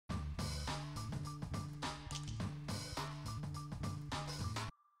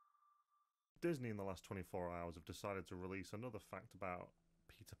Disney in the last 24 hours have decided to release another fact about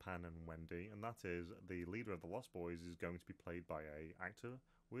Peter Pan and Wendy, and that is the leader of the Lost Boys is going to be played by a actor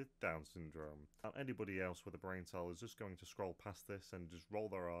with Down syndrome. Now, anybody else with a brain cell is just going to scroll past this and just roll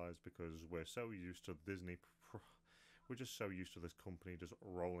their eyes because we're so used to Disney. We're just so used to this company just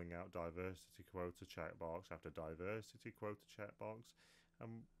rolling out diversity quota checkbox after diversity quota checkbox.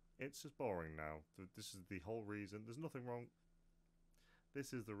 It's just boring now. This is the whole reason. There's nothing wrong.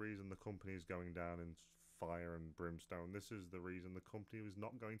 This is the reason the company is going down in fire and brimstone. This is the reason the company is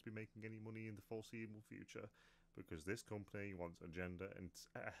not going to be making any money in the foreseeable future, because this company wants agenda and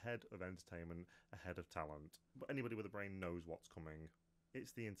ahead of entertainment, ahead of talent. But anybody with a brain knows what's coming.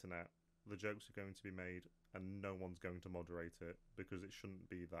 It's the internet. The jokes are going to be made, and no one's going to moderate it because it shouldn't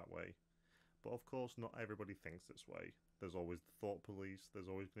be that way. But of course, not everybody thinks this way. There's always the thought police, there's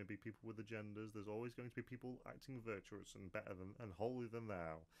always going to be people with agendas, there's always going to be people acting virtuous and better than and holier than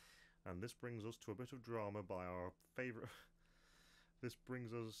thou. And this brings us to a bit of drama by our favourite. This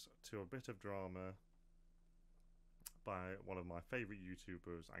brings us to a bit of drama by one of my favourite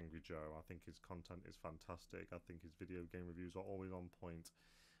YouTubers, Angry Joe. I think his content is fantastic. I think his video game reviews are always on point.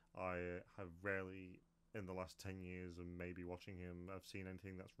 I have rarely in the last 10 years and maybe watching him, I've seen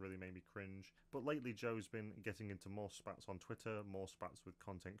anything that's really made me cringe. But lately Joe's been getting into more spats on Twitter, more spats with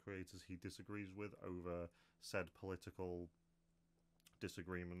content creators he disagrees with over said political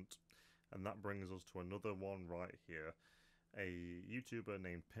disagreement. And that brings us to another one right here. A YouTuber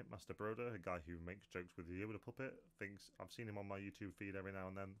named Pitmaster Broder, a guy who makes jokes with the Yoda puppet, thinks I've seen him on my YouTube feed every now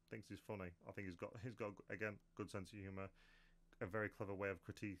and then, thinks he's funny. I think he's got again good sense of humour, a very clever way of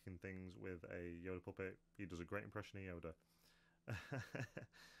critiquing things with a Yoda puppet. He does a great impression of Yoda.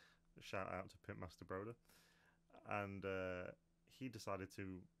 Shout out to Pitmaster Broder. And he decided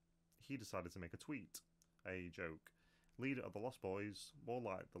to make a tweet, a joke. Leader of the Lost Boys, more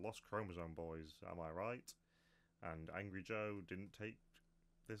like the Lost Chromosome Boys, am I right? And Angry Joe didn't take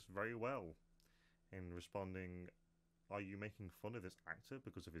this very well in responding, are you making fun of this actor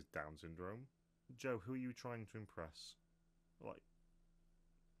because of his Down syndrome? Joe, who are you trying to impress? Like,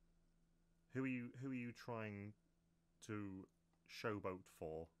 who are you trying to showboat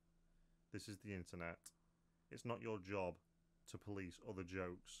for? This is the internet. It's not your job to police other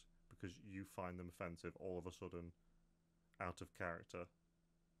jokes because you find them offensive all of a sudden, out of character.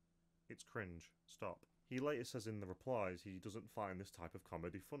 It's cringe. Stop. He later says in the replies he doesn't find this type of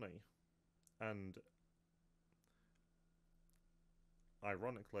comedy funny. And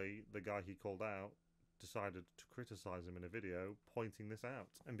ironically, the guy he called out decided to criticise him in a video pointing this out.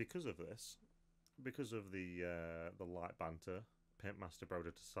 And because of this, because of the light banter Pitmaster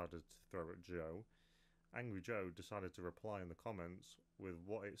Broder decided to throw at Joe, Angry Joe decided to reply in the comments with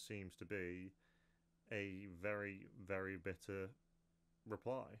what it seems to be a very, very bitter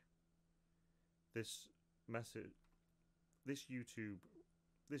reply. This message, this YouTube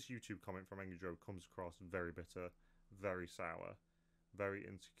comment from Angry Joe comes across very bitter, very sour, very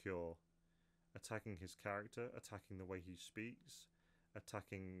insecure, attacking his character, attacking the way he speaks,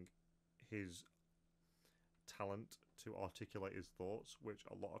 attacking his talent to articulate his thoughts, which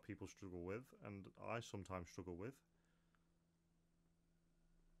a lot of people struggle with, and I sometimes struggle with.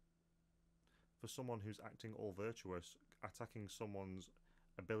 For someone who's acting all virtuous, attacking someone's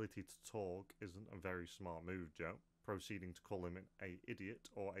ability to talk isn't a very smart move, Joe. Proceeding to call him an idiot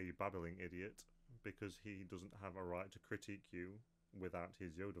or a babbling idiot because he doesn't have a right to critique you without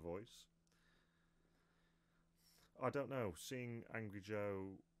his Yoda voice. I don't know, seeing Angry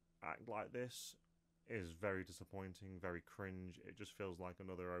Joe act like this is very disappointing, very cringe. It just feels like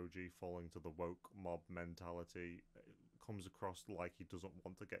another OG falling to the woke mob mentality. It comes across like he doesn't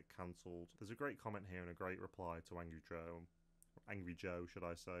want to get cancelled. There's a great comment here and a great reply to Angry Joe, should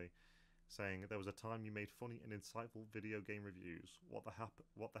I say, saying, there was a time you made funny and insightful video game reviews. What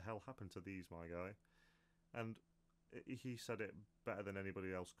the hell happened to these, my guy? And he said it better than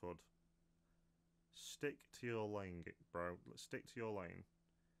anybody else could. Stick to your lane, bro. Stick to your lane.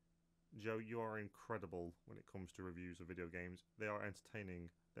 Joe, you are incredible when it comes to reviews of video games. They are entertaining.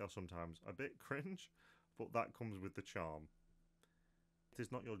 They are sometimes a bit cringe, but that comes with the charm. It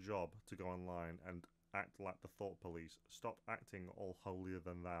is not your job to go online and act like the thought police. Stop acting all holier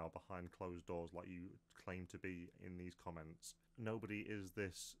than thou behind closed doors like you claim to be in these comments. Nobody is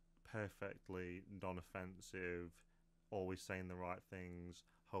this perfectly non-offensive, always saying the right things,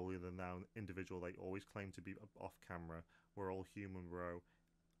 holier than thou individual they always claim to be off camera. We're all human, bro.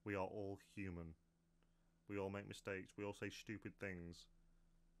 We are all human. We all make mistakes. We all say stupid things.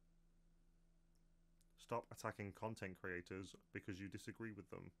 Stop attacking content creators because you disagree with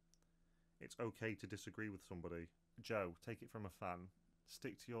them. It's okay to disagree with somebody. Joe, take it from a fan.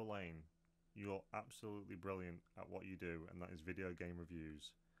 Stick to your lane. You're absolutely brilliant at what you do, and that is video game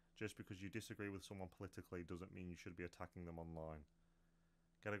reviews. Just because you disagree with someone politically doesn't mean you should be attacking them online.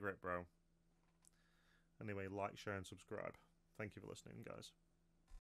 Get a grip, bro. Anyway, like, share, and subscribe. Thank you for listening, guys.